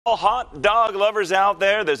All hot dog lovers out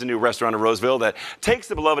there, there's a new restaurant in Roseville that takes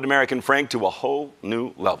the beloved American Frank to a whole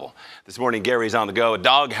new level. This morning, Gary's on the go at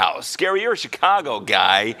Dog Haus. Gary, you're a Chicago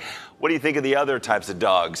guy. What do you think of the other types of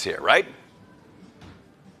dogs here, right?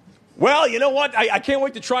 Well, you know what? I can't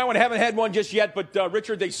wait to try one. I haven't had one just yet, but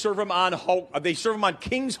Richard, they serve them on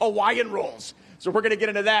King's Hawaiian rolls. So we're going to get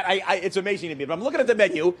into that. It's amazing to me. But I'm looking at the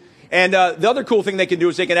menu, and the other cool thing they can do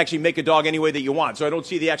is they can actually make a dog any way that you want. So I don't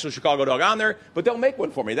see the actual Chicago dog on there, but they'll make one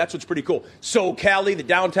for me. That's what's pretty cool. So Cali, the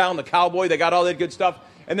downtown, the cowboy, they got all that good stuff.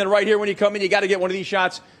 And then right here, when you come in, you got to get one of these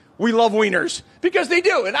shots. We love wieners because they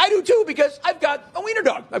do, and I do too because I've got a wiener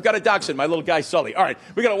dog. I've got a dachshund, my little guy Sully. All right,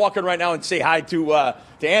 we got to walk in right now and say hi to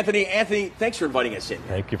Anthony. Anthony, thanks for inviting us in.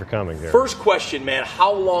 Thank you for coming here. First question, man,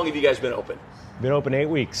 how long have you guys been open? Been open 8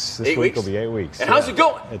 weeks. This week will be 8 weeks. And how's it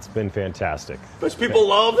going? It's been fantastic. Because people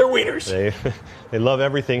love their wieners. They love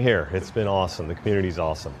everything here. It's been awesome. The community's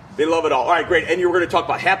awesome. They love it all. All right, great. And you're going to talk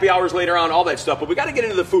about happy hours later on, all that stuff. But we got to get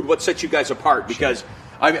into the food. What sets you guys apart? Because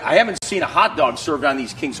I haven't seen a hot dog served on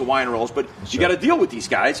these King's Hawaiian rolls, but you got to deal with these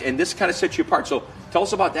guys, and this kind of sets you apart. So tell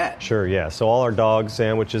us about that. Sure, yeah. So all our dogs,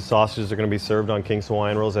 sandwiches, sausages are going to be served on King's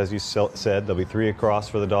Hawaiian rolls, as you said. There'll be 3 across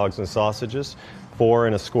for the dogs and sausages, 4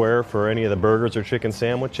 in a square for any of the burgers or chicken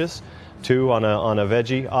sandwiches, 2 on a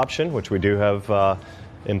veggie option, which we do have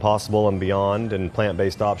Impossible and Beyond and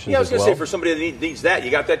plant-based options as well. Yeah, I was going to say, for somebody that needs that,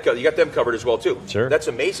 you got them covered as well, too. Sure. That's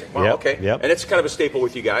amazing. Wow, yep, okay. Yep. And it's kind of a staple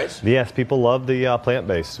with you guys? Yes, people love the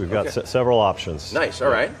plant-based. We've got several options. Nice,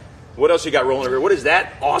 all right. What else you got rolling over here? What is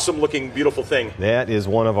that awesome-looking, beautiful thing? That is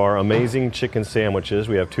one of our amazing chicken sandwiches.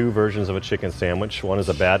 We have 2 versions of a chicken sandwich. One is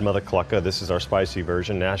a Bad Mother Clucka. This is our spicy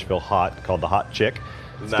version, Nashville Hot, called the Hot Chick.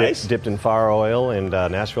 It's nice. Dipped in fire oil and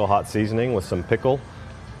Nashville Hot seasoning with some pickle,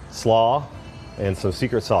 slaw, and some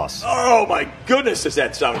secret sauce. Oh my goodness, does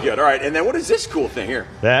that sound good. All right, and then what is this cool thing here?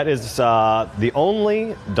 That is the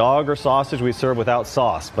only dog or sausage we serve without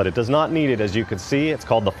sauce, but it does not need it, as you can see. It's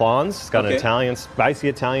called the Fonz. It's got an spicy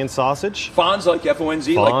Italian sausage. Fonz, like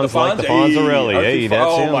F-O-N-Z, like the Fonz? Like the Fonzarelli. Hey,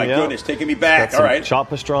 that's him, my goodness, taking me back. All right. Chopped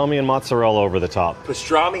pastrami and mozzarella over the top.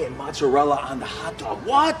 Pastrami and mozzarella on the hot dog.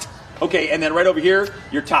 What? Okay, and then right over here,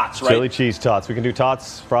 your tots, right? Chili cheese tots. We can do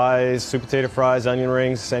tots, fries, sweet potato fries, onion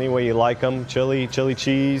rings, any way you like them. Chili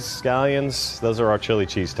cheese, scallions. Those are our chili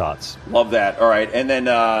cheese tots. Love that. All right, and then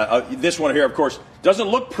this one here, of course, doesn't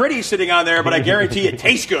look pretty sitting on there, but I guarantee it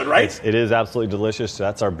tastes good, right? It is absolutely delicious.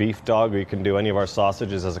 That's our beef dog. We can do any of our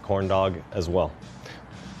sausages as a corn dog as well.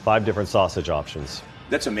 5 different sausage options.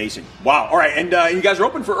 That's amazing. Wow. All right, and you guys are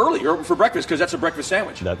open for early. You're open for breakfast because that's a breakfast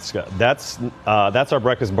sandwich. That's our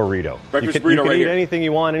breakfast burrito. Breakfast burrito right here. You can eat anything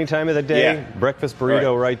you want any time of the day. Yeah. Breakfast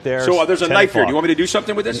burrito right there. So there's a knife here. Do you want me to do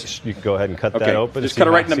something with this? You can go ahead and cut that open. Just cut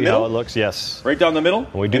it right in the middle? See how it looks? Yes. Right down the middle?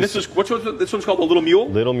 And this one's called the Little Mule?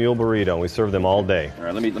 Little Mule burrito. We serve them all day. All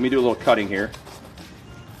right, let me do a little cutting here.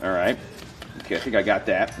 All right. Okay, I think I got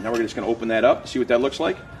that. Now we're just going to open that up, see what that looks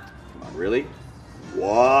like. Come on, really?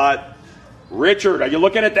 What? Richard, are you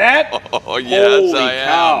looking at that? Oh, yes, Holy I am.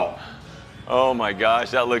 Cow. Oh, my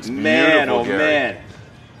gosh, that looks beautiful, man, oh, Gary. Man.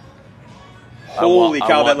 Holy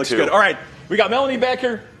cow, that looks good. All right, we got Melanie back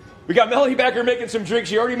here. We got Melanie back here making some drinks.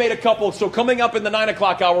 She already made a couple. So coming up in the 9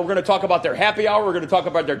 o'clock hour, we're going to talk about their happy hour. We're going to talk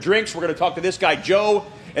about their drinks. We're going to talk to this guy, Joe,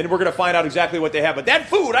 and we're going to find out exactly what they have. But that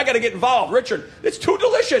food, I got to get involved. Richard, it's too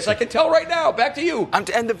delicious. I can tell right now. Back to you.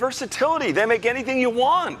 And the versatility. They make anything you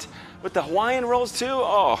want. With the Hawaiian rolls, too.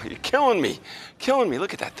 Oh, you're killing me. Killing me.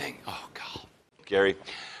 Look at that thing. Oh, God. Gary,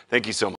 thank you so much.